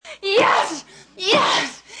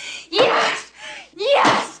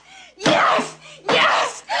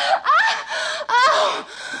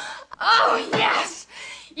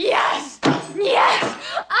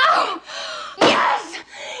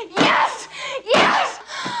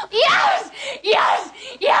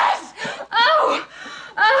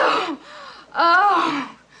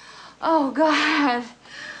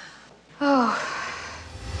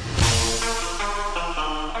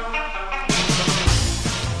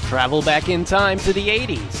Travel back in time to the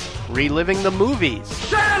 80s, reliving the movies.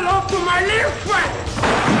 Say hello to my little friend!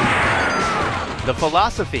 The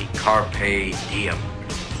philosophy. Carpe diem.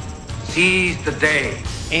 Seize the day.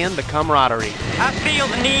 And the camaraderie. I feel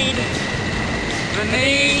the need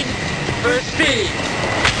for speed.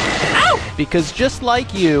 Ow! Because just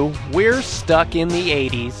like you, we're stuck in the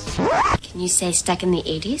 80s. Can you say stuck in the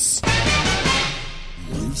 80s?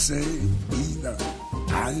 You say either,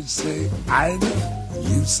 I say either.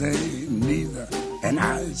 You say neither, and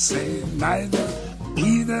I say neither.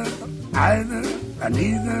 Either, either, and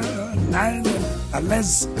neither, neither.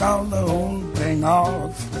 Let's call the whole thing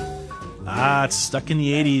off. It's Stuck in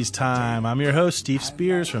the 80s time. I'm your host, Steve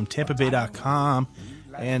Spears from TampaBay.com.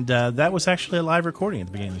 And that was actually a live recording at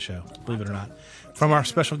the beginning of the show, believe it or not. From our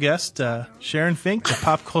special guest, Sharon Fink, the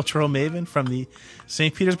pop cultural maven from the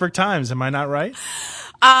St. Petersburg Times. Am I not right?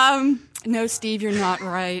 No, Steve, you're not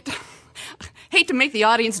right. Hate to make the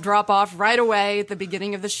audience drop off right away at the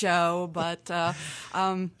beginning of the show, but...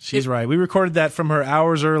 She's right. We recorded that from her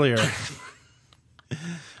hours earlier.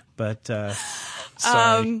 But,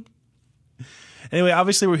 sorry. Anyway,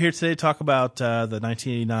 obviously we're here today to talk about the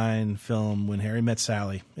 1989 film When Harry Met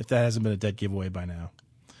Sally, if that hasn't been a dead giveaway by now.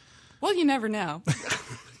 Well, you never know.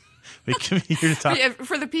 We can be here to talk.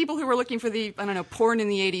 For the people who were looking for the, Porn in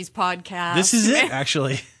the 80s podcast. This is it,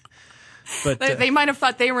 actually. But they might have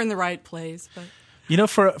thought they were in the right place. But. You know,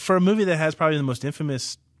 for a movie that has probably the most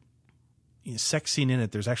infamous sex scene in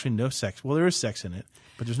it, there's actually no sex. Well, there is sex in it,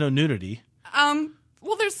 but there's no nudity.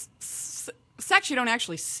 Well, there's sex you don't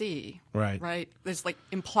actually see. Right? There's like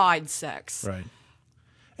implied sex. Right.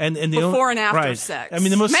 And the before and after sex. I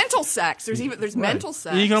mean, the most mental sex. There's mental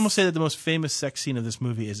sex. You can almost say that the most famous sex scene of this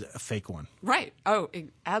movie is a fake one. Right. Oh,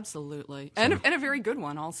 absolutely. And a very good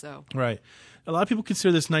one also. Right. A lot of people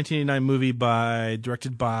consider this 1989 movie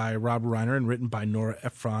directed by Rob Reiner and written by Nora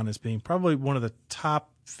Ephron as being probably one of the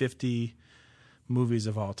top 50 movies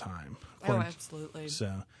of all time. Oh, absolutely.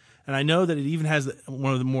 So, and I know that it even has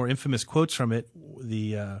one of the more infamous quotes from it.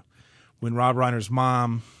 When Rob Reiner's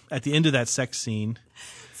mom, at the end of that sex scene,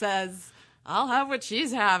 says, "I'll have what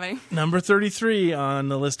she's having." Number 33 on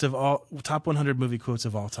the list of all top 100 movie quotes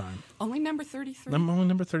of all time. Only number 33. Only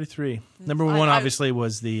number 33. Number one, obviously,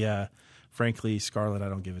 was the frankly, Scarlett, I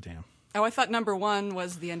don't give a damn. Oh, I thought number one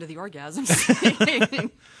was the end of the orgasm scene.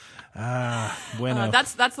 Bueno.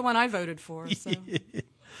 That's the one I voted for. So,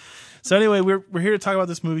 so anyway, we're here to talk about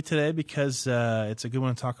this movie today because it's a good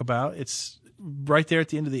one to talk about. It's right there at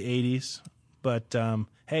the end of the 80s, but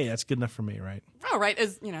hey, that's good enough for me, right? Oh, right.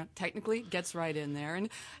 As technically gets right in there, and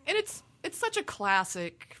it's such a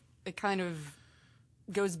classic. It kind of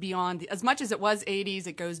goes beyond as much as it was 80s.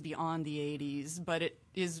 It goes beyond the 80s, but it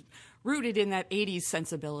is rooted in that 80s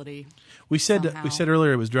sensibility. We said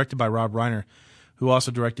earlier it was directed by Rob Reiner, who also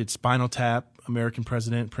directed Spinal Tap, American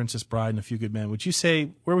President, Princess Bride, and A Few Good Men.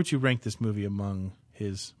 Where would you rank this movie among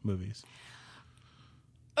his movies?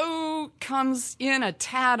 Oh, comes in a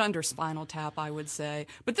tad under Spinal Tap, I would say.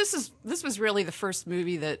 But this was really the first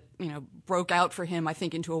movie that broke out for him, I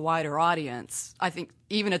think, into a wider audience. I think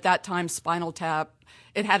even at that time, Spinal Tap,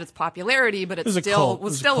 it had its popularity, but it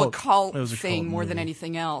was still a cult thing more than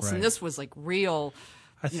anything else. Right. And this was like real,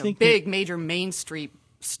 big, major mainstream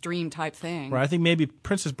type thing. Right. I think maybe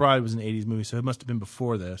Princess Bride was an 80s movie, so it must have been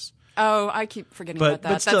before this. Oh, I keep forgetting about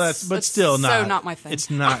that. But still not. So not my thing. It's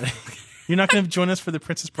not. You're not going to join us for the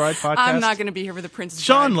Princess Bride podcast? I'm not going to be here for the Princess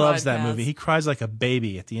Bride podcast. Sean loves that movie. He cries like a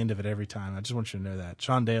baby at the end of it every time. I just want you to know that.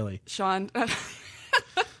 Sean Daly. Sean.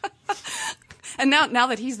 And now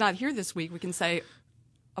that he's not here this week, we can say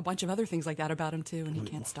a bunch of other things like that about him, too, and he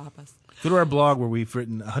can't stop us. Go to our blog where we've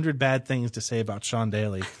written 100 bad things to say about Sean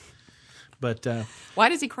Daly. But why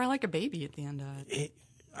does he cry like a baby at the end of it?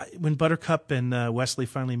 When Buttercup and Wesley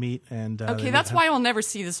finally meet. Okay, that's why I'll never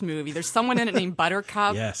see this movie. There's someone in it named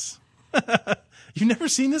Buttercup. Yes. You've never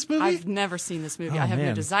seen this movie? I've never seen this movie. I have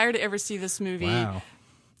no desire to ever see this movie. Wow.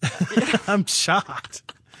 I'm shocked.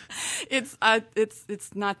 It's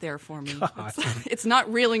not there for me. It's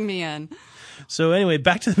not reeling me in. So anyway,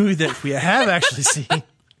 back to the movie that we have actually seen.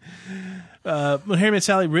 When Harry Met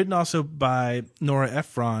Sally, written also by Nora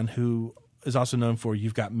Ephron, who is also known for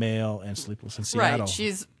You've Got Mail and Sleepless in Seattle.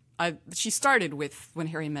 Right. She started with When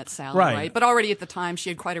Harry Met Sally, right? But already at the time,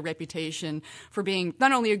 she had quite a reputation for being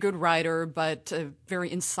not only a good writer, but a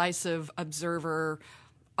very incisive observer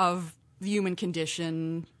of the human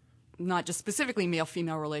condition, not just specifically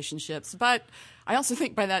male-female relationships. But I also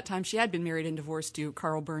think by that time she had been married and divorced to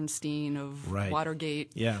Carl Bernstein of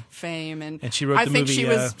Watergate fame. And she wrote the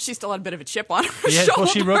movie, she still had a bit of a chip on her shoulder. shoulder. Well,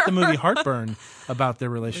 she wrote the movie Heartburn about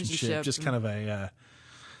their relationship. Just kind of a...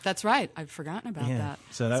 That's right. I've forgotten about that.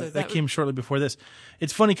 So that came shortly before this.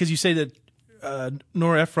 It's funny because you say that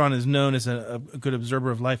Nora Ephron is known as a good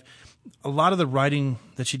observer of life. A lot of the writing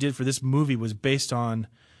that she did for this movie was based on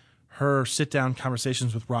her sit-down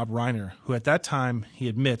conversations with Rob Reiner, who at that time, he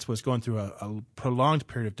admits, was going through a prolonged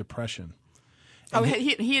period of depression. And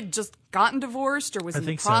he had just gotten divorced, or was in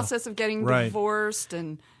the process of getting divorced,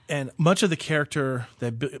 and much of the character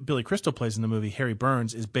that Billy Crystal plays in the movie, Harry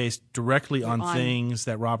Burns, is based directly on things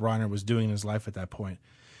that Rob Reiner was doing in his life at that point.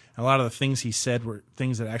 And a lot of the things he said were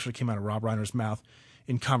things that actually came out of Rob Reiner's mouth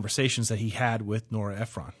in conversations that he had with Nora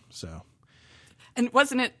Ephron. So, and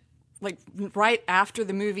wasn't it like right after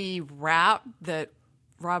the movie wrapped that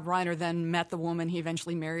Rob Reiner then met the woman he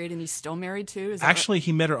eventually married, and he's still married to? Actually,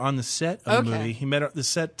 he met her on the set of the movie. He met her at the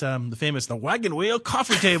set, the famous The Wagon Wheel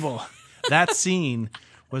Coffee Table. That scene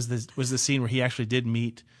was the scene where he actually did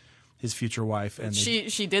meet his future wife. And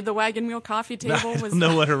she did the Wagon Wheel Coffee Table? I don't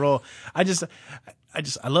know what her role. I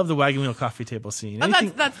love the Wagon Wheel Coffee Table scene.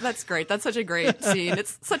 That's great. That's such a great scene.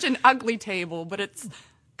 It's such an ugly table, but it's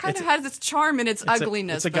kind of has its charm in its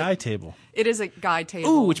ugliness. It's a guy table. It is a guy table.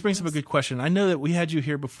 Ooh, which brings up a good question. I know that we had you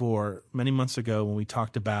here before many months ago when we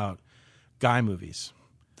talked about guy movies.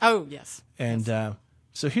 Oh, yes. And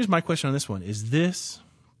so here's my question on this one. Is this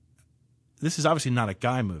is obviously not a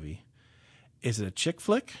guy movie. Is it a chick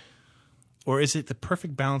flick? Or is it the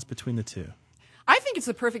perfect balance between the two? I think it's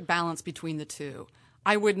the perfect balance between the two.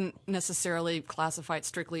 I wouldn't necessarily classify it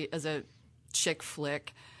strictly as a chick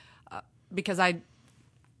flick because I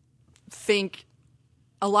think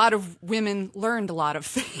a lot of women learned a lot of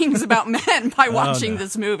things about men by watching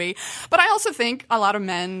this movie. But I also think a lot of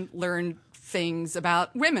men learned things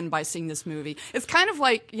about women by seeing this movie. It's kind of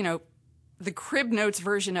like, the Crib Notes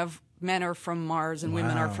version of men are from Mars and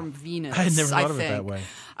women are from Venus. I had never thought of it that way.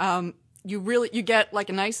 You get like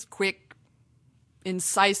a nice, quick,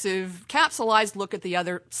 incisive, capsulized look at the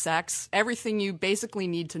other sex, everything you basically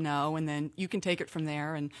need to know, and then you can take it from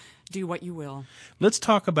there and do what you will. Let's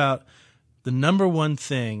talk about the number one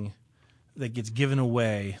thing that gets given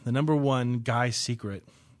away, the number one guy secret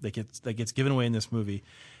that gets given away in this movie,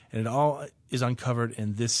 and it all is uncovered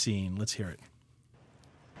in this scene. Let's hear it.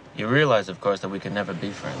 You realize, of course, that we could never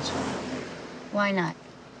be friends. Why not?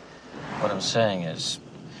 What I'm saying is,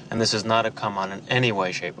 and this is not a come on in any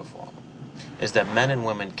way, shape, or form, is that men and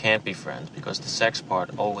women can't be friends because the sex part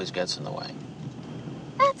always gets in the way.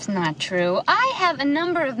 That's not true. I have a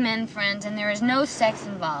number of men friends, and there is no sex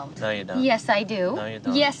involved. No, you don't. Yes, I do. No, you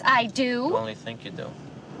don't. Yes, I do. You only think you do.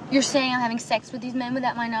 You're saying I'm having sex with these men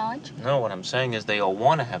without my knowledge? No, what I'm saying is they all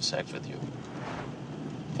want to have sex with you.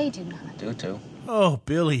 They do not. Do too. Oh,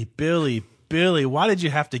 Billy, why did you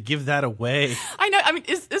have to give that away? I know. I mean,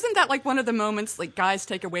 isn't that like one of the moments like guys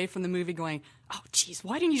take away from the movie going, oh, geez,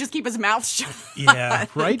 why didn't you just keep his mouth shut? Yeah,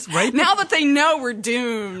 right? Now that they know we're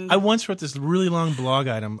doomed. I once wrote this really long blog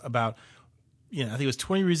item about, I think it was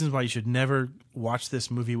 20 reasons why you should never watch this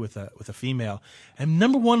movie with a female. And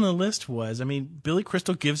number one on the list was, Billy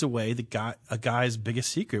Crystal gives away a guy's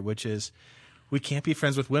biggest secret, which is we can't be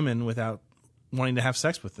friends with women without wanting to have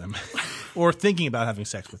sex with them or thinking about having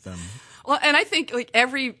sex with them. Well, and I think like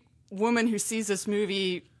every woman who sees this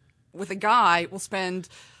movie with a guy will spend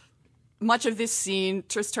much of this scene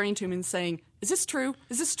just turning to him and saying, is this true?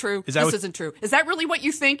 Is this true? This isn't true. Is that really what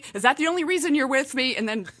you think? Is that the only reason you're with me? And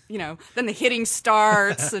then, then the hitting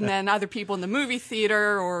starts, and then other people in the movie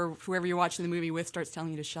theater or whoever you're watching the movie with starts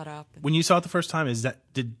telling you to shut up. When you saw it the first time,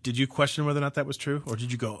 did you question whether or not that was true, or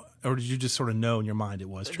did you just sort of know in your mind it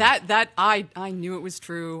was true? I knew it was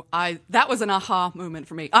true. That was an aha moment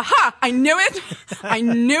for me. Aha! I knew it. I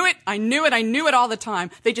knew it. I knew it. I knew it all the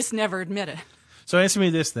time. They just never admit it. So answer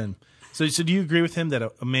me this then. So do you agree with him that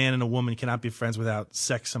a man and a woman cannot be friends without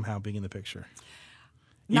sex somehow being in the picture?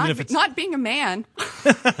 Not being a man.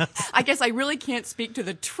 I guess I really can't speak to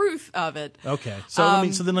the truth of it. Okay. So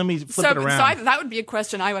let me flip it around. So that would be a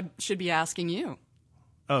question I should be asking you.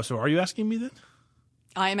 Oh, so are you asking me then?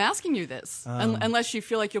 I am asking you this, unless you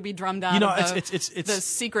feel like you'll be drummed out of the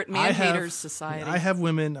secret man-haters society. I have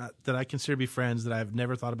women that I consider to be friends that I've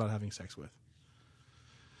never thought about having sex with.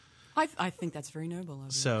 I think that's very noble of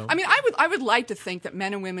you. So, I would like to think that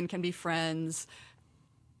men and women can be friends,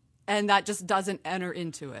 and that just doesn't enter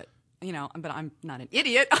into it. But I'm not an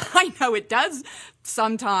idiot. I know it does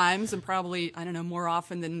sometimes, and probably, I don't know, more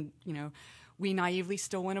often than, we naively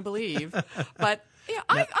still want to believe. But yeah,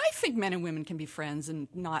 I think men and women can be friends and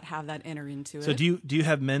not have that enter into it. So do you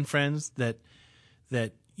have men friends that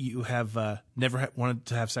you have never wanted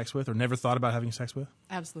to have sex with or never thought about having sex with?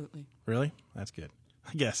 Absolutely. Really? That's good.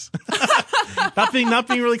 I guess. not being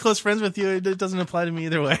really close friends with you, it doesn't apply to me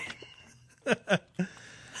either way.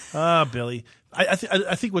 Billy.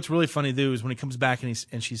 I think what's really funny though is when he comes back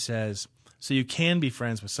and she says, "So you can be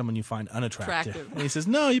friends with someone you find unattractive," Attractive. and he says,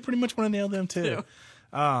 "No, you pretty much want to nail them too."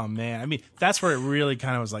 Oh man, I mean that's where it really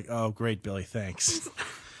kind of was like, "Oh, great, Billy, thanks."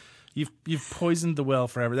 You've poisoned the well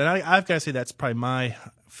forever. And I've got to say that's probably my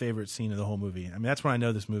favorite scene of the whole movie. I mean, that's when I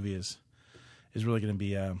know this movie is really going to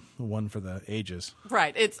be one for the ages.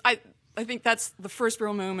 Right. I think that's the first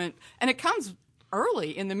real moment, and it comes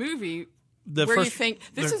early in the movie you think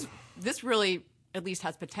this really at least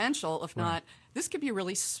has potential. If not, this could be a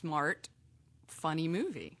really smart, funny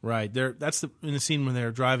movie. Right. That's in the scene when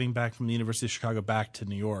they're driving back from the University of Chicago back to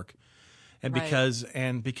New York. And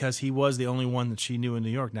because he was the only one that she knew in New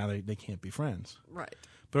York, now they can't be friends. Right.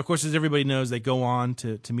 But of course, as everybody knows, they go on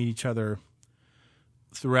to meet each other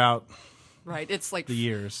throughout It's like the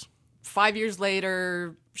years. 5 years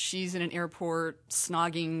later, she's in an airport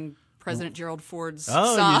snogging President Gerald Ford's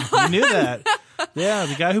son. Oh, you knew that. Yeah,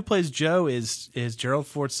 the guy who plays Joe is Gerald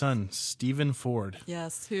Ford's son, Stephen Ford.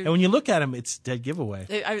 Yes. And when you look at him, it's dead giveaway.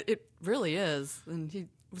 It really is. And he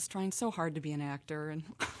was trying so hard to be an actor. And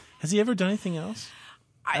has he ever done anything else?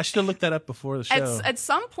 I should have looked that up before the show. At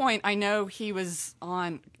some point, I know he was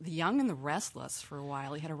on The Young and the Restless for a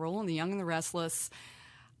while. He had a role in The Young and the Restless.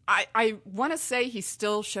 I want to say he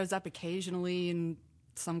still shows up occasionally in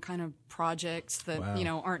some kind of projects that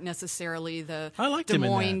aren't necessarily the Des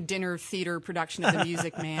Moines dinner theater production of The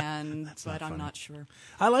Music Man, but I'm not sure.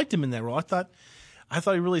 I liked him in that role. I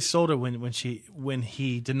thought he really sold it when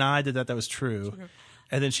he denied that was true.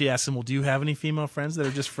 And then she asked him, "Well, do you have any female friends that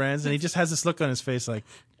are just friends?" And he just has this look on his face like,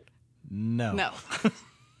 "No." No.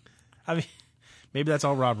 I mean, maybe that's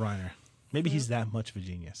all Rob Reiner. Maybe he's that much of a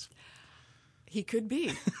genius. He could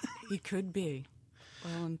be. He could be.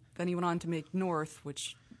 Well, and then he went on to make North,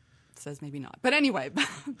 which says maybe not. But anyway,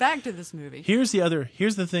 back to this movie. Here's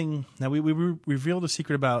the thing. Now, we revealed a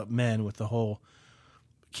secret about men with the whole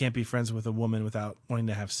can't be friends with a woman without wanting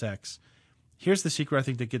to have sex. Here's the secret I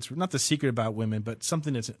think that gets, not the secret about women, but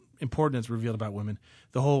something that's important that's revealed about women.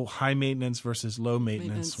 The whole high maintenance versus low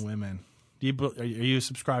maintenance women. Are you a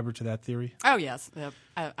subscriber to that theory? Oh, yes. Yep.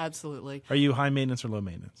 Absolutely. Are you high maintenance or low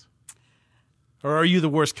maintenance? Or are you the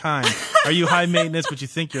worst kind? Are you high maintenance, but you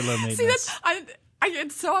think you're low maintenance? See, I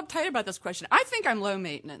get so uptight about this question. I think I'm low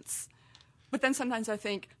maintenance. But then sometimes I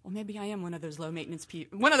think, well, maybe I am one of those low maintenance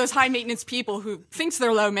people, one of those high maintenance people who thinks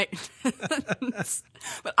they're low maintenance.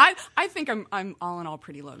 But I think I'm all in all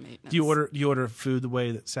pretty low maintenance. Do you order food the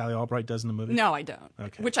way that Sally Albright does in the movie? No, I don't.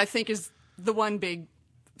 Okay. Which I think is the one big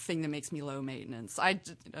thing that makes me low maintenance. I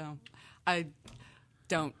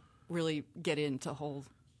don't really get into whole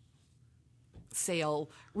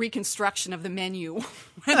reconstruction of the menu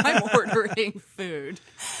when I'm ordering food.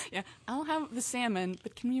 Yeah, I'll have the salmon,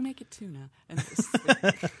 but can you make it tuna? And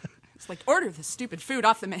it's like order the stupid food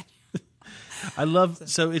off the menu. I love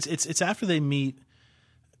so it's after they meet.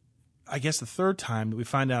 I guess the third time that we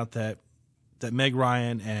find out that Meg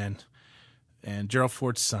Ryan and Gerald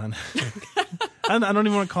Ford's son, I don't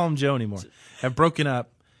even want to call him Joe anymore, have broken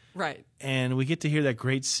up. Right. And we get to hear that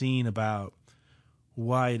great scene about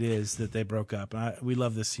why it is that they broke up. And we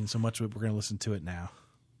love this scene so much that we're going to listen to it now.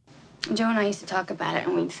 Joe and I used to talk about it,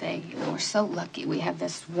 and we'd say, we're so lucky we have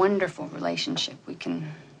this wonderful relationship. We can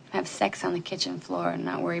have sex on the kitchen floor and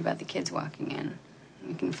not worry about the kids walking in.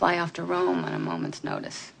 We can fly off to Rome on a moment's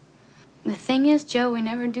notice. The thing is, Joe, we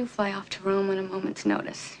never do fly off to Rome on a moment's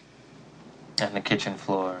notice. And the kitchen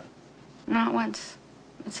floor? Not once.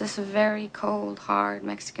 It's just a very cold, hard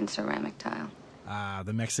Mexican ceramic tile. Ah,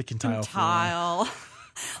 the Mexican tile.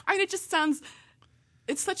 I mean, it just sounds,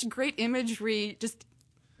 it's such great imagery, just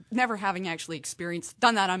never having actually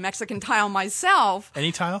done that on Mexican tile myself.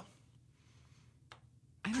 Any tile?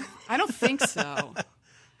 I don't think so.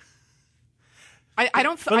 I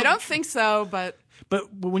don't think so, but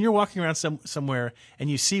when you're walking around somewhere and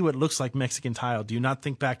you see what looks like Mexican tile, do you not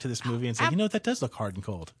think back to this movie and say, that does look hard and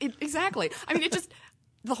cold? Exactly. I mean, it just,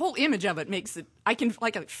 the whole image of it makes it, I can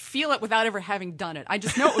feel it without ever having done it. I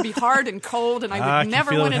just know it would be hard and cold, and I would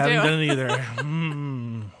never want to do it. I haven't done it either.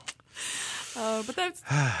 But that's,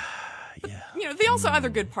 yeah. The also other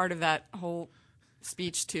good part of that whole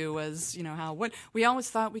speech too was, how we always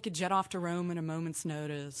thought we could jet off to Rome at a moment's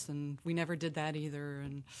notice, and we never did that either.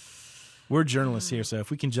 And we're journalists here, so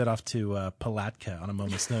if we can jet off to Palatka on a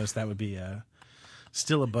moment's notice, that would be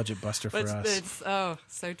still a budget buster for us. It's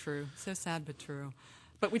so true, so sad but true.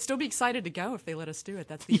 But we'd still be excited to go if they let us do it.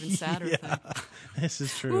 That's the even sadder thing. This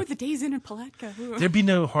is true. Ooh, the Days Inn in Palatka. Ooh. There'd be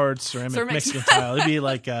no hard ceramic Mexican tile. It'd be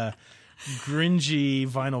like gringy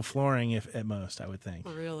vinyl flooring at most, I would think.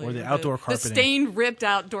 Really? Or the outdoor carpeting. The stained, ripped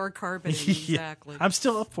outdoor carpeting, exactly. I'm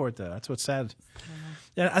still up for it, though. That's what's sad.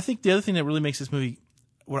 Yeah, I think the other thing that really makes this movie,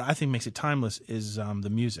 what I think makes it timeless, is the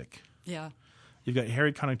music. Yeah. You've got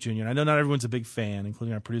Harry Connick Jr. And I know not everyone's a big fan,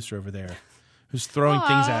 including our producer over there, who's throwing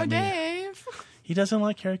things at me. Dave. He doesn't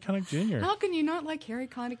like Harry Connick Jr. How can you not like Harry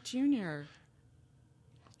Connick Jr.?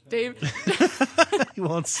 Dave. He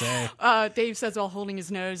won't say. Dave says while holding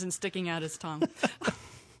his nose and sticking out his tongue.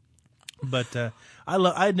 But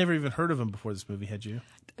I had never even heard of him before this movie. Had you?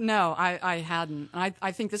 No, I hadn't.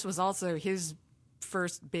 I think this was also his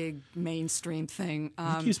first big mainstream thing.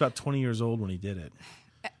 I think he was about 20 years old when he did it.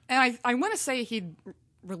 And I want to say he'd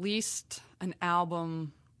released an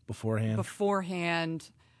album beforehand,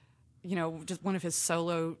 you know, just one of his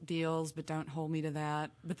solo deals, but don't hold me to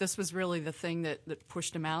that. But this was really the thing that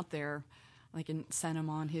pushed him out there, like, and sent him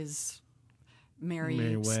on his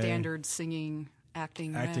merry way. standard singing,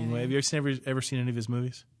 acting way. Have you ever seen any of his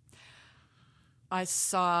movies? I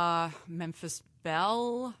saw Memphis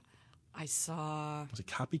Belle. Was it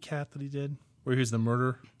Copycat that he did? Where he was the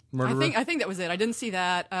murderer? I think that was it. I didn't see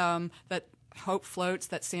that. That Hope Floats,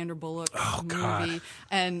 that Sandra Bullock movie. God.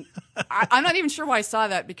 And I'm not even sure why I saw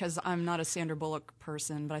that, because I'm not a Sandra Bullock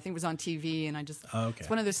person, but I think it was on TV, and I just it's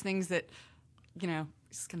one of those things that, you know,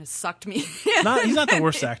 just kind of sucked me in. He's not the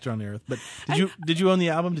worst actor on the earth. But did you own the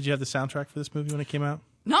album? Did you have the soundtrack for this movie when it came out?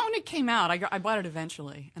 Not when it came out. I bought it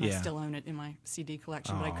eventually, and Yeah. I still own it in my CD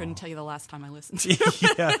collection, but I couldn't tell you the last time I listened to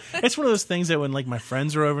it. Yeah, it's one of those things that when like my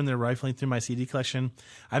friends are over and they're rifling through my CD collection,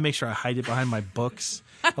 I make sure I hide it behind my books,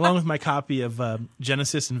 along with my copy of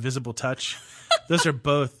Genesis Invisible Touch. Those are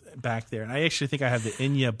both back there, and I actually think I have the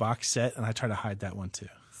Enya box set, and I try to hide that one too.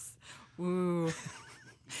 Ooh.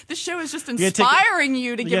 This show is just inspiring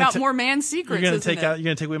you to give out more man secrets. You're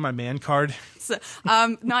gonna take away my man card. So,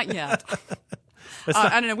 not yet.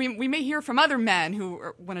 I don't know. We may hear from other men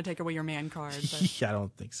who want to take away your man card. But. Yeah, I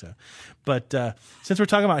don't think so. But since we're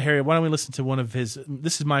talking about Harry, why don't we listen to one of his?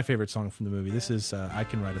 This is my favorite song from the movie. This is "I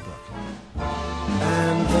Can Write a Book."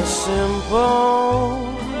 And the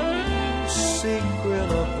simple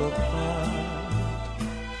secret of the plot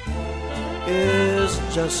is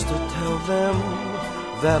just to tell them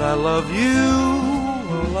that I love you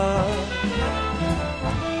a lot.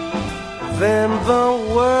 Then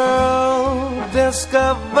the world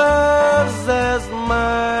discovers as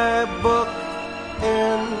my book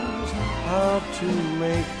ends how to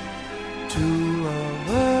make two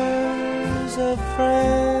lovers a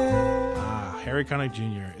friend. Harry Connick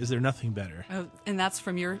Jr. Is there nothing better? Oh, and that's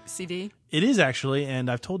from your CD? It is actually, and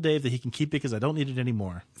I've told Dave that he can keep it because I don't need it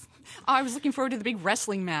anymore. Oh, I was looking forward to the big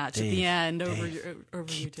wrestling match at the end over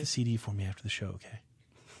keep YouTube. the CD for me after the show, okay?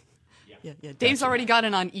 Yeah. Dave's already got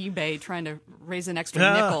it on eBay trying to raise an extra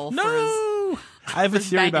nickel for his I have a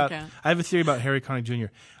theory about account. Harry Connick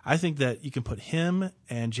Jr. I think that you can put him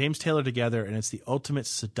and James Taylor together, and it's the ultimate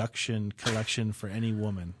seduction collection for any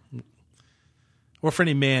woman, or for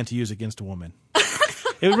any man to use against a woman.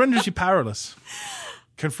 It renders you powerless.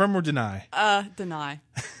 Confirm or deny? Deny.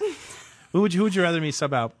 Who would you rather me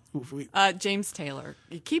sub out? James Taylor.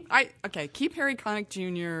 Keep Harry Connick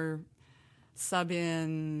Jr. Sub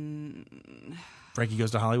in. Frankie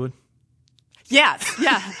Goes to Hollywood. Yes.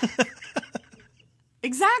 Yeah.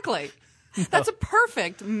 Exactly. That's a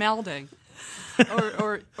perfect melding.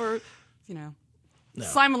 Or you know, No.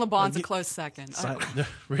 Simon Le Bon's a close second.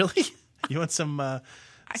 Really? You want some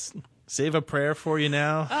Save a Prayer for You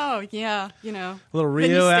now? Oh yeah, you know, a little then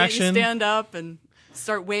Rio you action. You stand up and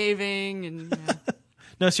start waving, and you know.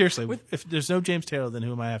 No, seriously. If there's no James Taylor, then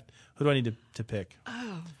who do I need to pick?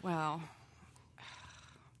 Oh wow.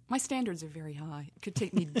 My standards are very high. It could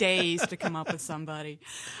take me days to come up with somebody.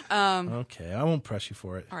 Okay, I won't press you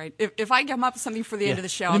for it. All right. If I come up with something for the end of the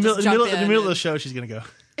show, I'll in just jump in. In the middle of the show, she's going to go,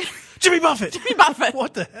 Jimmy Buffett! Jimmy Buffett!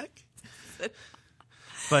 What the heck?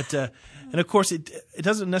 But, and of course, it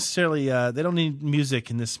doesn't necessarily, they don't need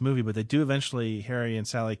music in this movie, but they do eventually, Harry and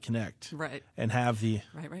Sally connect. Right. And have the...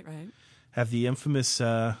 Right. Have the infamous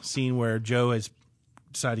scene where Joe has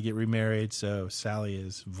decided to get remarried, so Sally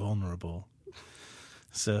is vulnerable.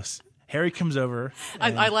 So Harry comes over.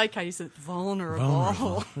 I like how you said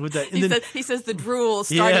vulnerable. With that, he says the drool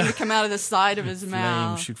starting to come out of the side of his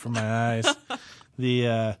mouth. Shoot from my eyes.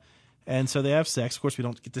 And so they have sex. Of course, we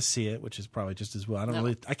don't get to see it, which is probably just as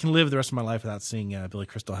well. I can live the rest of my life without seeing Billy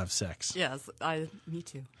Crystal have sex. Yes, me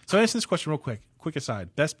too. So answer this question real quick. Quick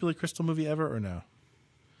aside: best Billy Crystal movie ever, or no?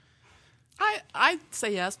 I'd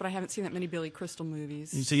say yes, but I haven't seen that many Billy Crystal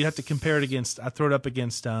movies. So you have to compare it against. I throw it up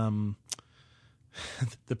against The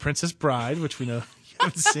Princess Bride, which we know you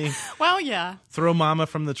haven't seen. Well, yeah. Throw Mama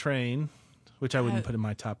from the Train, which I wouldn't put in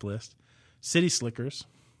my top list. City Slickers,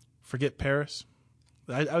 Forget Paris.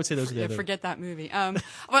 I would say those are the other. Forget that movie. But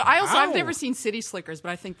I've never seen City Slickers,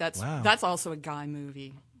 but I think that's also a guy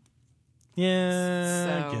movie.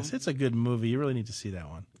 Yeah, I guess it's a good movie. You really need to see that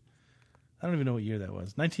one. I don't even know what year that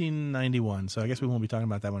was. 1991. So I guess we won't be talking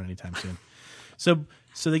about that one anytime soon.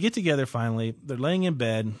 So they get together finally. They're laying in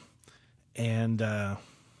bed, and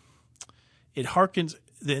it harkens.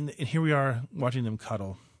 And here we are watching them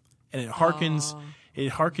cuddle, and it harkens.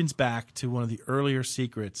 It harkens back to one of the earlier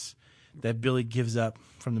secrets that Billy gives up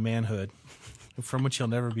from the manhood, from which he'll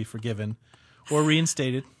never be forgiven or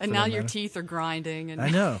reinstated. And now your teeth are grinding, and I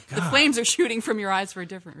know. the flames are shooting from your eyes for a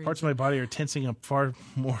different reason. Parts of my body are tensing up far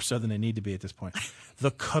more so than they need to be at this point.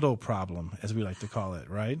 The cuddle problem, as we like to call it,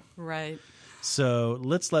 right? Right. So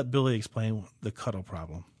let's let Billy explain the cuddle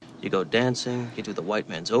problem. You go dancing, you do the white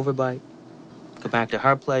man's overbite, go back to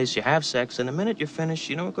her place, you have sex, and the minute you're finished,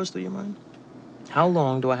 you know what goes through your mind? How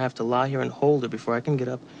long do I have to lie here and hold her before I can get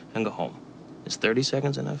up and go home? Is 30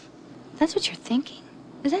 seconds enough? That's what you're thinking?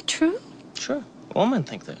 Is that true? Sure. All men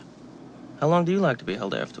think that. How long do you like to be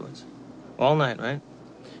held afterwards? All night, right?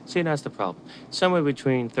 See, that's the problem. Somewhere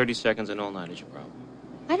between 30 seconds and all night is your problem.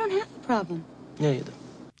 I don't have a problem. Yeah, you do.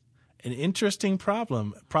 An interesting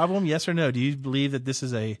problem. Problem, yes or no? Do you believe that this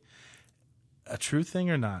is a true thing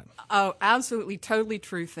or not? Oh, absolutely, totally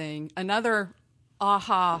true thing. Another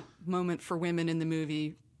aha moment for women in the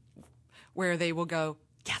movie where they will go,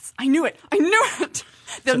 yes, I knew it. I knew it.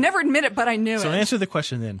 They'll never admit it, but I knew it. So answer the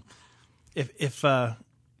question then. If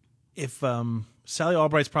Sally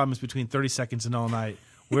Albright's problem is between 30 seconds and all night,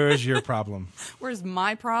 where is your problem? Where's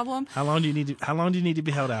my problem? How long do you need to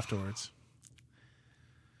be held afterwards?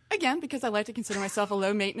 Again, because I like to consider myself a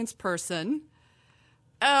low maintenance person,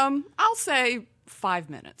 I'll say 5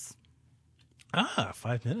 minutes.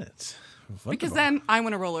 5 minutes. Wonderful. Because then I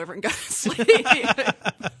want to roll over and go to sleep.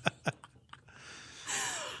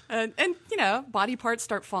 And you know, body parts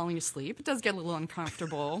start falling asleep. It does get a little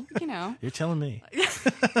uncomfortable, you know. You're telling me.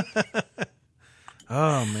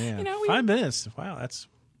 Oh, man. You know, 5 minutes. Wow,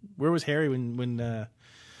 where was Harry when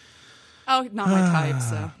oh, not my type,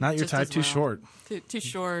 so. Not your type, too short. Too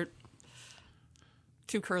short.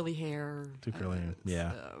 Too curly hair. Too curly hair,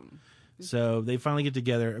 yeah. So they finally get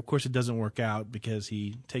together. Of course, it doesn't work out because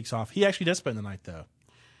he takes off. He actually does spend the night, though.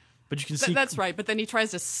 But you can see that's right. But then he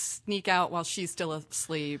tries to sneak out while she's still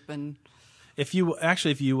asleep. And if you rent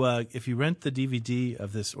the DVD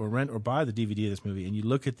of this, or rent or buy the DVD of this movie, and you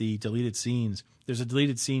look at the deleted scenes, there's a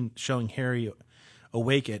deleted scene showing Harry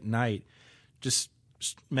awake at night. Just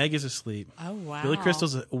Meg is asleep. Oh wow! Billy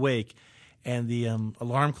Crystal's awake, and the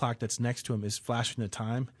alarm clock that's next to him is flashing the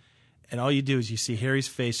time. And all you do is you see Harry's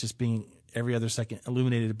face just being every other second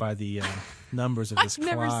illuminated by the numbers of this clock.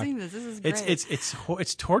 I've never seen this. This is great.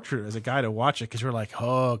 It's torture as a guy to watch it because you're like,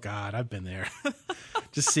 oh God, I've been there.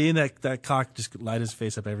 Just seeing that clock just light his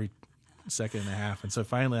face up every second and a half. And so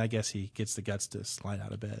finally, I guess he gets the guts to slide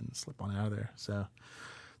out of bed and slip on out of there. So,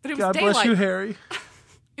 but it was God daylight. Bless you, Harry.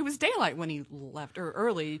 It was daylight when he left, or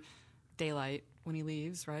early daylight when he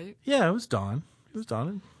leaves, right? Yeah, it was dawn. It was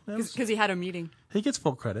dawn. Because he had a meeting. He gets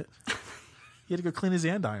full credit. He had to go clean his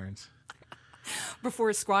andirons. Before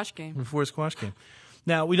his squash game.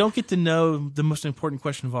 Now, we don't get to know the most important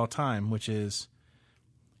question of all time, which is,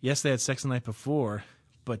 yes, they had sex the night before,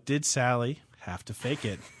 but did Sally have to fake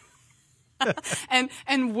it?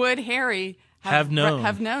 and would Harry have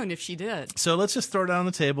known if she did? So let's just throw it down on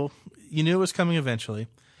the table. You knew it was coming eventually.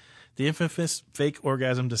 The infamous fake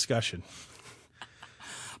orgasm discussion.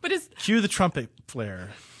 But cue the trumpet flare.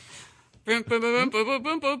 Boom, boom, boom, boom, boom,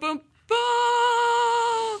 boom, boom, boom,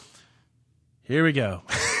 boom. Here we go.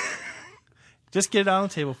 Just get it on the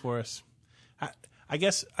table for us. I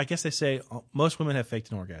guess they say most women have faked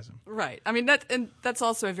an orgasm. Right. I mean, that's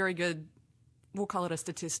also a very good, we'll call it a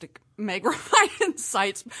statistic, Meg Ryan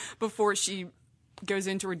cites before she goes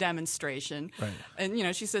into her demonstration. Right. And, you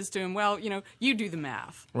know, she says to him, well, you know, you do the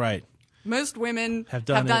math. Right. Most women have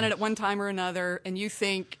done it at one time or another, and you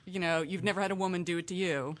think, you know, you've never had a woman do it to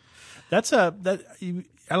you. A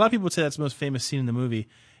lot of people would say that's the most famous scene in the movie.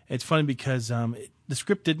 It's funny because the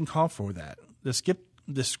script didn't call for that. The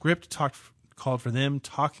script called for them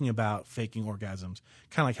talking about faking orgasms,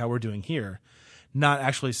 kind of like how we're doing here, not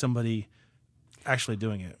actually somebody actually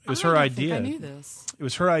doing it. It was her idea. I knew this. It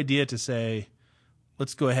was her idea to say,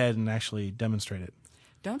 let's go ahead and actually demonstrate it.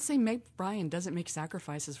 Don't say Meg Ryan doesn't make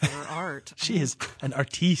sacrifices for her art. She is an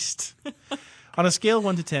artiste. On a scale of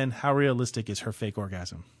 1 to 10, how realistic is her fake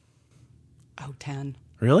orgasm? Oh, 10.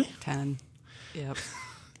 Really? 10. Yep.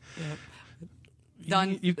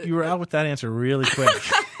 Done. You were out with that answer really quick.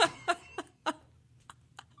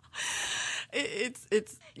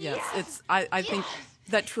 I think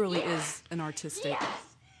that truly is an artistic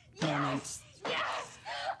moment.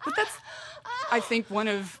 But that's, I think, one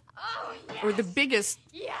of, or the biggest,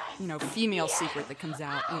 female secret that comes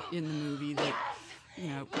out in the movie, that,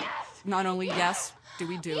 not only, yes, do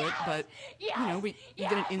we do it, but, we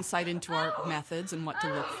get an insight into our methods and what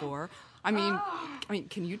to look for. I mean,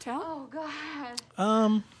 can you tell? Oh,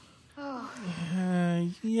 God.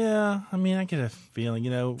 Yeah. I mean, I get a feeling,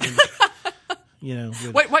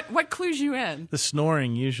 What clues you in? The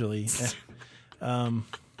snoring usually. I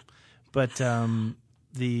didn't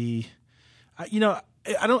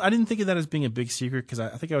think of that as being a big secret because I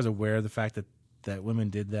think I was aware of the fact that women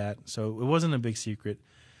did that, so it wasn't a big secret.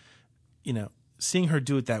 Seeing her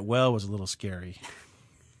do it that well was a little scary,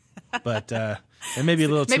 but and maybe a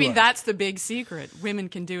little. Maybe too, that's the big secret. Women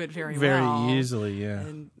can do it very well, very easily. Yeah.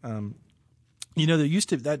 And, there used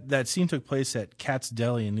to that scene took place at Katz's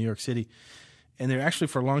Deli in New York City. And there actually,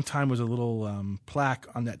 for a long time, was a little plaque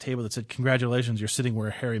on that table that said, "Congratulations, you're sitting where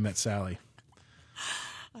Harry met Sally."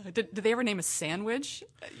 Did they ever name a sandwich?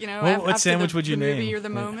 What sandwich would you name? The movie or the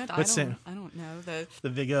moment? I don't know. The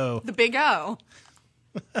Big O. The Big O.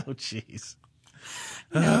 Oh, jeez.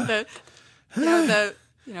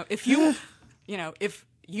 If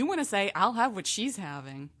you want to say, "I'll have what she's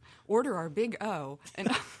having," order our Big O. And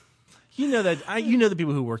the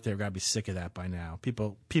people who work there got to be sick of that by now.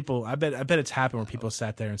 People. I bet it's happened where people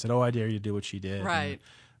sat there and said, "Oh, I dare you to do what she did." Right.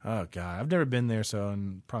 And, oh God, I've never been there,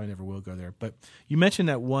 and probably never will go there. But you mentioned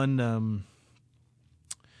that one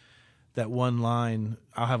line,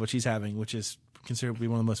 "I'll have what she's having," which is considered to be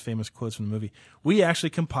one of the most famous quotes from the movie. We actually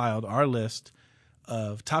compiled our list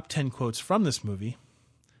of top 10 quotes from this movie,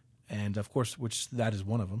 and of course, which that is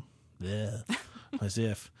one of them. Yeah, as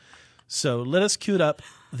if. So let us cue up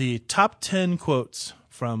the top 10 quotes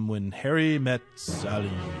from When Harry Met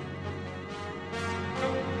Sally.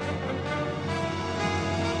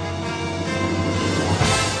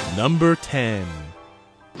 Number 10.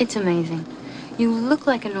 It's amazing. You look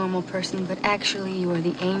like a normal person, but actually you are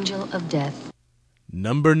the angel of death.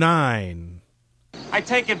 Number 9. I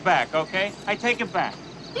take it back, okay? I take it back.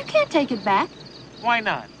 You can't take it back. Why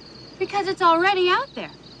not? Because it's already out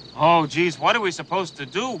there. Oh, geez, what are we supposed to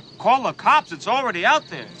do? Call the cops. It's already out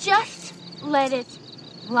there. Just let it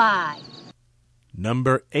lie.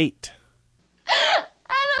 Number 8. And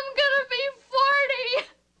I'm gonna be 40.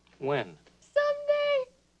 When? Someday.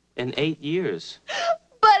 In 8 years.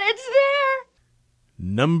 But it's there.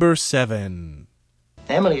 Number 7.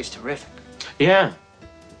 Emily is terrific. Yeah.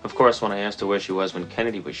 Of course, when I asked her where she was when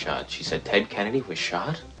Kennedy was shot, she said Ted Kennedy was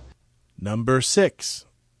shot? Number 6.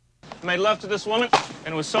 I made love to this woman,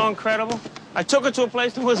 and it was so incredible. I took her to a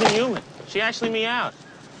place that wasn't human. She actually meowed.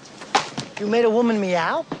 You made a woman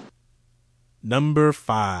meow? Number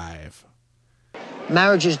 5.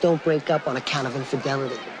 Marriages don't break up on account of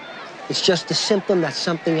infidelity. It's just a symptom that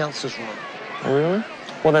something else is wrong. Oh, really?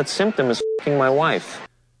 Well, that symptom is f***ing my wife.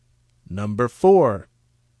 Number 4.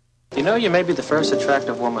 You may be the first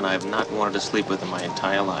attractive woman I have not wanted to sleep with in my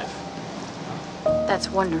entire life. That's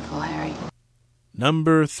wonderful, Harry.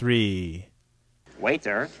 Number 3.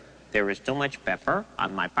 Waiter, there is too much pepper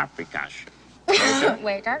on my paprikash.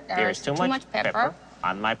 Waiter, there is too much pepper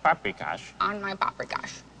on my paprikash. On my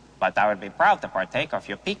paprikash. But I would be proud to partake of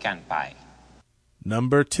your pecan pie.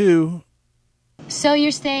 Number 2. So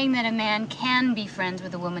you're saying that a man can be friends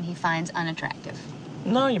with a woman he finds unattractive?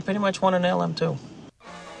 No, you pretty much want to nail him, too.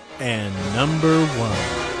 And number 1.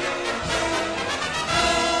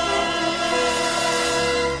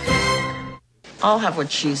 I'll have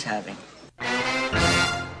what she's having.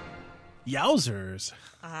 Yowzers.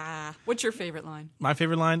 What's your favorite line? My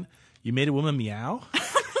favorite line, "You made a woman meow?"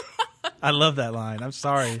 I love that line. I'm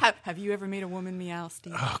sorry. Have you ever made a woman meow,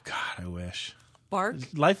 Steve? Oh, God, I wish. Bark?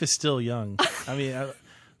 Life is still young. I mean,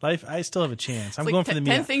 I still have a chance. I'm like going for the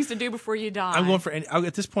meow. 10 things to do before you die. I'm going for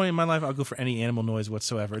at this point in my life, I'll go for any animal noise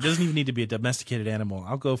whatsoever. It doesn't even need to be a domesticated animal.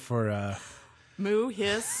 I'll go for moo,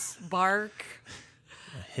 hiss, bark.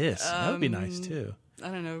 A hiss. That would be nice too. I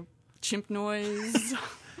don't know. Chimp noise.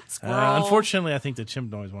 Squirrel. Unfortunately, I think the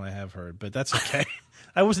chimp noise one I have heard, but that's okay.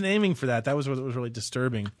 I wasn't aiming for that. That was what was really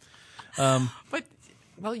disturbing. But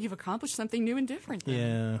you've accomplished something new and different.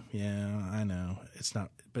 Then. Yeah, I know. It's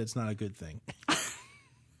not a good thing.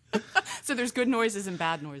 So there's good noises and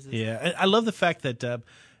bad noises. Yeah, I love the fact that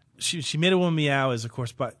she made a woman meow is, of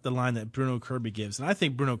course, the line that Bruno Kirby gives, and I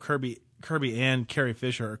think Bruno Kirby and Carrie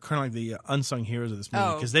Fisher are kind of like the unsung heroes of this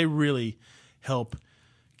movie because they really help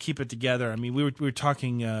keep it together. I mean, we were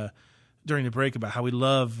talking during the break about how we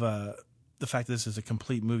love the fact that this is a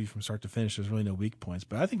complete movie from start to finish. There's really no weak points,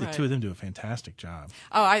 but I think the two of them do a fantastic job.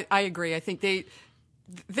 Oh, I agree. I think they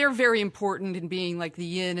they're very important in being like the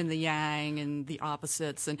yin and the yang and the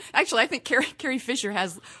opposites. And actually, I think Carrie Fisher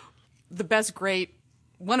has one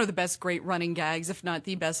of the best great running gags, if not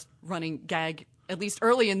the best running gag, at least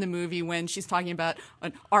early in the movie, when she's talking about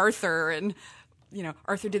Arthur and,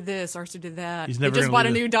 Arthur did this, Arthur did that. He just bought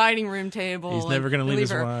a new dining room table. He's never going to leave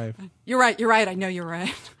his wife. You're right. I know you're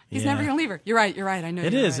right. He's never going to leave her. You're right. I know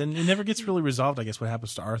it you're is, right. And it never gets really resolved, I guess, what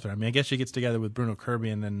happens to Arthur. I mean, I guess she gets together with Bruno Kirby,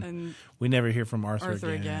 and then we never hear from Arthur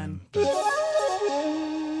again. The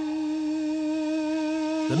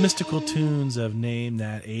mystical tunes of Name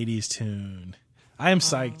That 80s Tune. I am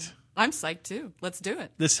psyched. I'm psyched, too. Let's do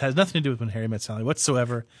it. This has nothing to do with When Harry Met Sally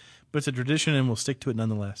whatsoever, but it's a tradition, and we'll stick to it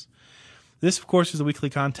nonetheless. This, of course, is a weekly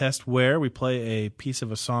contest where we play a piece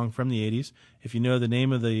of a song from the 80s. If you know the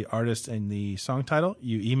name of the artist and the song title,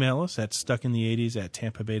 you email us at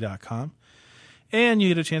stuckinthe80s@tampabay.com, and you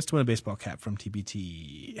get a chance to win a baseball cap from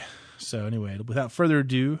TBT. So anyway, without further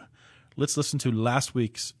ado, let's listen to last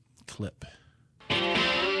week's clip.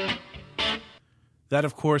 That,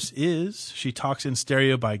 of course, is She Talks in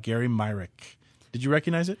Stereo by Gary Myrick. Did you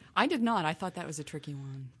recognize it? I did not. I thought that was a tricky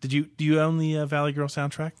one. Do you own the Valley Girl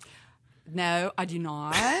soundtrack? No, I do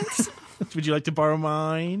not. Would you like to borrow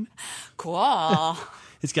mine? Cool.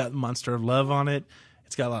 It's got Monster of Love on it.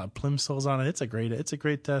 It's got a lot of Plimsolls on it. It's a great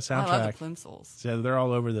soundtrack. I love the Plimsolls. Yeah, they're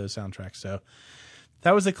all over those soundtracks. So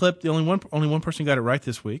that was the clip. The only one person got it right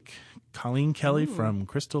this week. Colleen Kelly from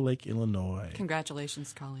Crystal Lake, Illinois.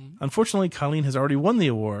 Congratulations, Colleen. Unfortunately, Colleen has already won the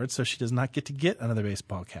award, so she does not get to get another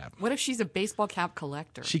baseball cap. What if she's a baseball cap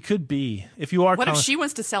collector? She could be. If you are, what if she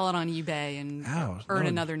wants to sell it on eBay and earn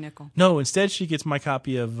another nickel? No, instead she gets my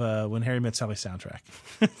copy of When Harry Met Sally soundtrack,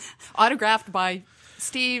 autographed by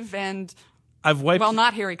Steve and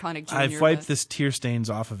not Harry Connick Jr. I've wiped this tear stains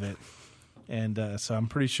off of it, and so I'm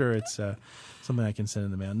pretty sure it's something I can send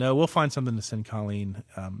in the mail. No, we'll find something to send Colleen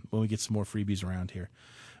when we get some more freebies around here.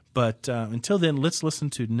 But until then, let's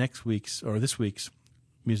listen to this week's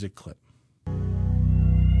music clip.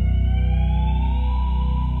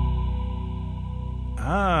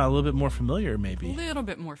 A little bit more familiar, maybe. A little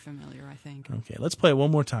bit more familiar, I think. Okay, let's play it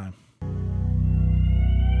one more time.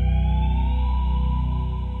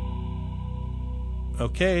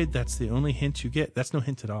 Okay, that's the only hint you get. That's no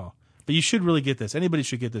hint at all. But you should really get this. Anybody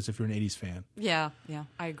should get this if you're an 80s fan. Yeah,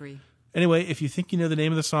 I agree. Anyway, if you think you know the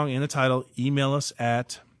name of the song and the title, email us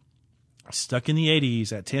at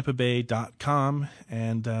stuckinthe80s@tampabay.com,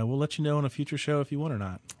 and we'll let you know on a future show if you won or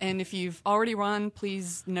not. And if you've already won,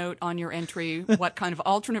 please note on your entry what kind of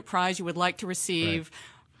alternate prize you would like to receive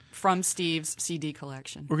from Steve's CD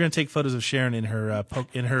collection. We're going to take photos of Sharon in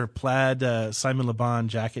her plaid Simon Le Bon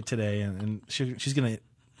jacket today, and she's going to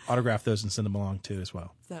autograph those and send them along too as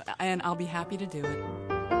well. And I'll be happy to do it.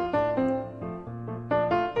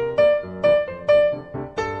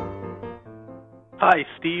 Hi,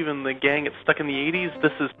 Steve and the gang at Stuck in the 80s.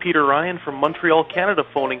 This is Peter Ryan from Montreal, Canada,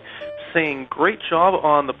 phoning, saying great job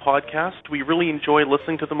on the podcast. We really enjoy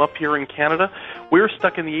listening to them up here in Canada. We're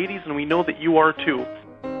stuck in the 80s, and we know that you are too.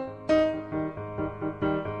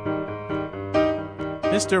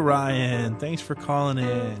 Mr. Ryan, thanks for calling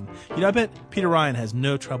in. I bet Peter Ryan has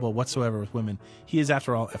no trouble whatsoever with women. He is,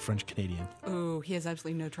 after all, a French Canadian. Oh, he has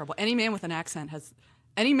absolutely no trouble. Any man with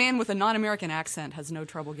a non-American accent has no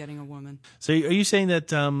trouble getting a woman. So, are you saying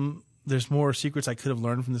that there's more secrets I could have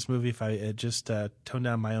learned from this movie if I had just toned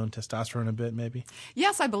down my own testosterone a bit, maybe?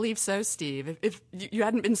 Yes, I believe so, Steve. If you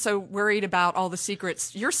hadn't been so worried about all the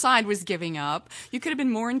secrets your side was giving up, you could have been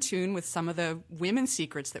more in tune with some of the women's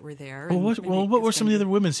secrets that were there. What were some of the other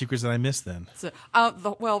women's secrets that I missed then? So,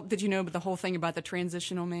 did you know the whole thing about the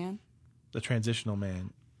transitional man? The transitional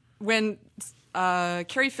man. When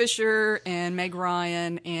Carrie Fisher and Meg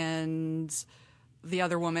Ryan and the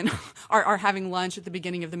other woman are having lunch at the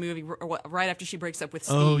beginning of the movie, right after she breaks up with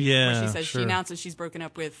Steve. Oh, yeah, where she says sure. She announces she's broken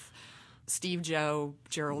up with Steve Joe,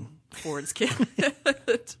 Gerald Ford's kid.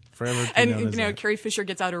 Forever. And Carrie Fisher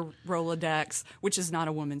gets out her Rolodex, which is not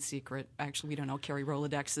a woman's secret. Actually, we don't know. Carrie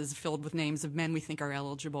Rolodex is filled with names of men we think are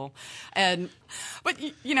eligible. But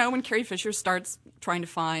when Carrie Fisher starts trying to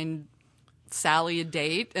find Sally a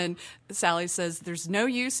date, and Sally says, there's no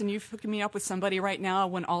use in you hooking me up with somebody right now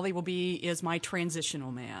when all they will be is my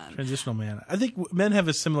transitional man. Transitional man. I think men have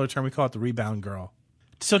a similar term. We call it the rebound girl.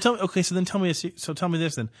 So tell me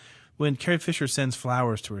this then. When Carrie Fisher sends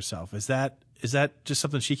flowers to herself, is that just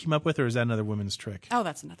something she came up with, or is that another woman's trick? Oh,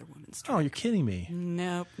 that's another woman's trick. Oh, you're kidding me.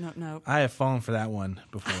 Nope. I have fallen for that one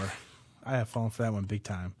before. I have fallen for that one big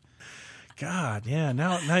time. God, yeah.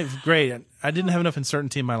 Now great. I didn't have enough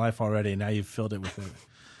uncertainty in my life already. Now you've filled it with it.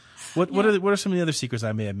 What are some of the other secrets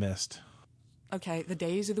I may have missed? Okay, the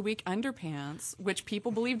Days of the Week underpants, which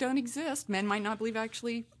people believe don't exist. Men might not believe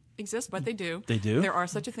actually exist, but they do. They do? There are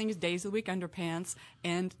such a thing as Days of the Week underpants.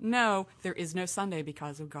 And no, there is no Sunday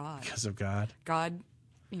because of God. Because of God. God,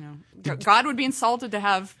 God would be insulted to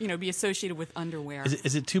have, be associated with underwear.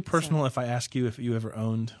 Is it too personal if I ask you if you ever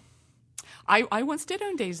owned? I once did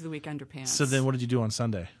own Days of the Week underpants. So then what did you do on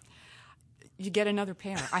Sunday? You get another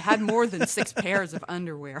pair. I had more than 6 pairs of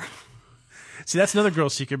underwear. See, that's another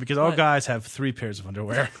girl's secret because all guys have 3 pairs of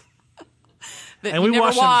underwear. That and we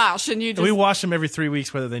never wash them, and you just... And we wash them every 3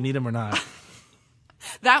 weeks whether they need them or not.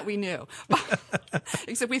 That we knew.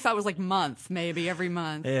 Except we thought it was like month, maybe every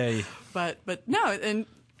month. Yeah. But no,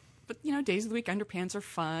 but Days of the Week underpants are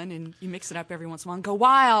fun, and you mix it up every once in a while and go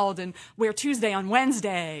wild and wear Tuesday on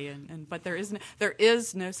Wednesday, but there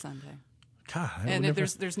is no Sunday. God, and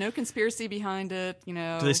there's no conspiracy behind it.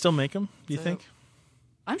 Do they still make them? Do you think?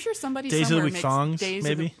 I'm sure somebody Days somewhere of the Week makes thongs,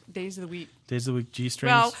 maybe Days of the Week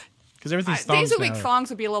G-strings. Well, because everything's thongs. Days of the Week now. thongs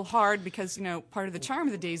would be a little hard because part of the charm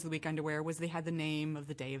of the Days of the Week underwear was they had the name of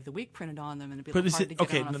the day of the week printed on them, and it'd be a little hard to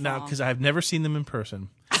get on a now thong. because I've never seen them in person,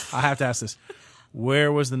 I have to ask this: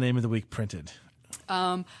 where was the name of the week printed?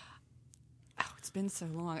 It's been so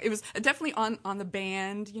long. It was definitely on the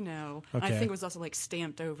band, Okay. I think it was also like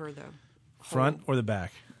stamped over the front or the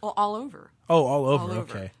back. All over. Oh, all over.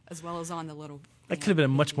 Okay. As well as on the little. That could have been a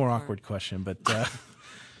much more awkward question, but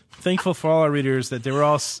thankful for all our readers that they were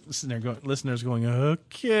all sitting there, listeners going,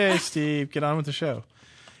 "Okay, Steve, get on with the show."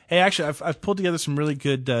 Hey, actually, I've pulled together some really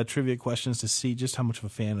good trivia questions to see just how much of a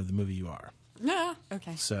fan of the movie you are. Yeah.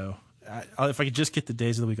 Okay. So, if I could just get the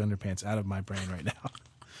Days of the Week underpants out of my brain right now.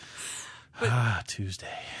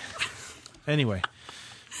 Tuesday. Anyway,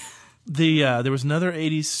 there was another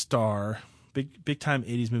 '80s star. Big time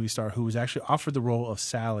 80s movie star who was actually offered the role of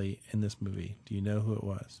Sally in this movie. Do you know who it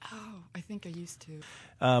was? Oh, I think I used to.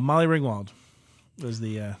 Molly Ringwald was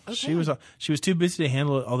the. Okay. She was too busy to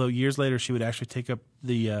handle it. Although years later she would actually take up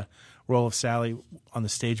the role of Sally on the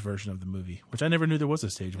stage version of the movie, which I never knew there was a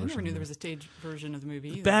stage version. I never knew there was a stage version of the movie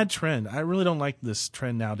either. Bad trend. I really don't like this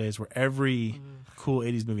trend nowadays where every cool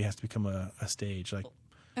 80s movie has to become a stage.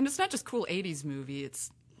 And it's not just cool 80s movie.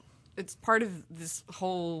 It's part of this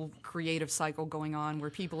whole creative cycle going on where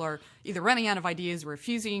people are either running out of ideas or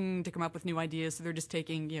refusing to come up with new ideas, so they're just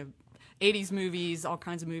taking 80s movies, all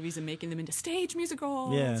kinds of movies, and making them into stage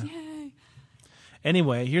musicals. Yeah. Yay.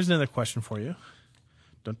 Anyway, here's another question for you.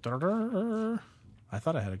 Dun, dun, dun, dun. I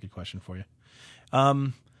thought I had a good question for you.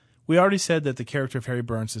 We already said that the character of Harry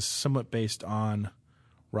Burns is somewhat based on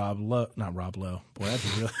Rob Lowe. Not Rob Lowe. Boy, that'd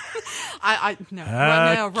be really... No,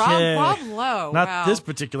 Okay. Rob Lowe. Not this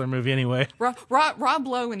particular movie, anyway. Rob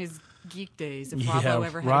Lowe in his geek days, if Rob Lowe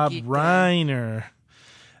ever had a geek Reiner.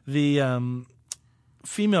 The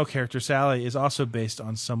female character, Sally, is also based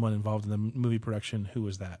on someone involved in the movie production. Who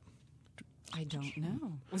was that? I don't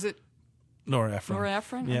know. Was it Nora Ephron? Nora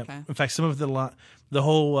Ephron? Yeah. Okay. In fact, some of the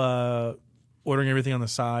whole ordering everything on the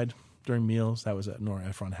side during meals, that was a Nora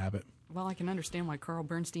Ephron habit. Well, I can understand why Carl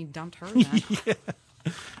Bernstein dumped her then. Yeah.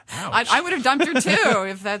 I would have dumped her too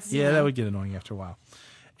if that's... Yeah, that would get annoying after a while.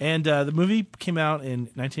 And the movie came out in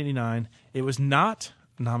 1989. It was not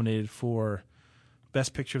nominated for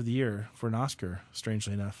Best Picture of the Year for an Oscar,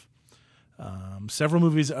 strangely enough. Several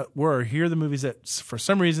movies were. Here are the movies that, for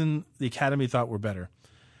some reason, the Academy thought were better.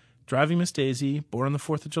 Driving Miss Daisy, Born on the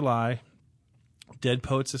 4th of July, Dead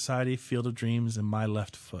Poets Society, Field of Dreams, and My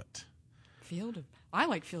Left Foot. I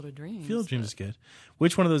like Field of Dreams. Field of Dreams is good.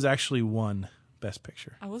 Which one of those actually won Best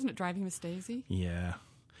Picture? Wasn't it Driving Miss Daisy? Yeah.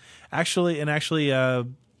 Actually, when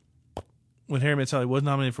Harry Met Sally was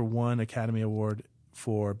nominated for one Academy Award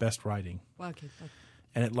for Best Writing. Well, okay.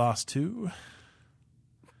 And it lost to...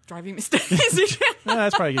 Driving Miss Daisy.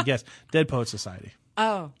 That's probably a good guess. Dead Poets Society.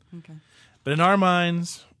 Oh, okay. But in our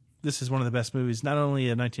minds, this is one of the best movies, not only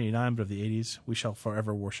of 1989, but of the 80s. We shall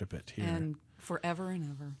forever worship it here. And forever and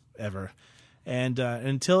ever. Ever. And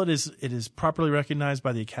until it is properly recognized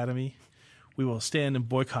by the Academy, we will stand in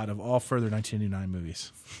boycott of all further 1989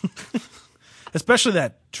 movies. Especially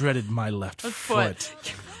that dreaded My Left Foot.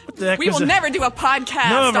 We will never do a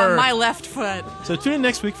podcast on My Left Foot. So tune in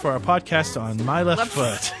next week for our podcast on My Left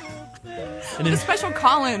Foot. And a special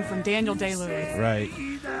call-in from Daniel Day-Lewis. Right.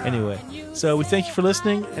 Anyway, so we thank you for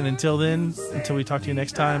listening, and until we talk to you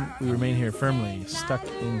next time, we remain here firmly stuck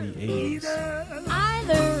in the 80s.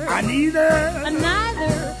 I neither.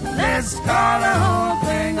 Let's call the whole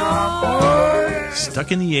thing off.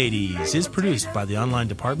 Stuck in the 80s is produced by the online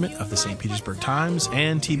department of the St. Petersburg Times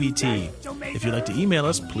and TBT. If you'd like to email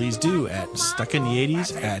us, please do at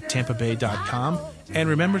stuckinthe80s@tampabay.com. And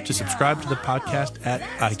remember to subscribe to the podcast at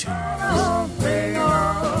iTunes.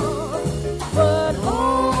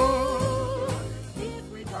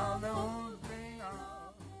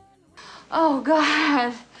 Oh,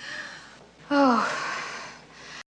 God. Oh.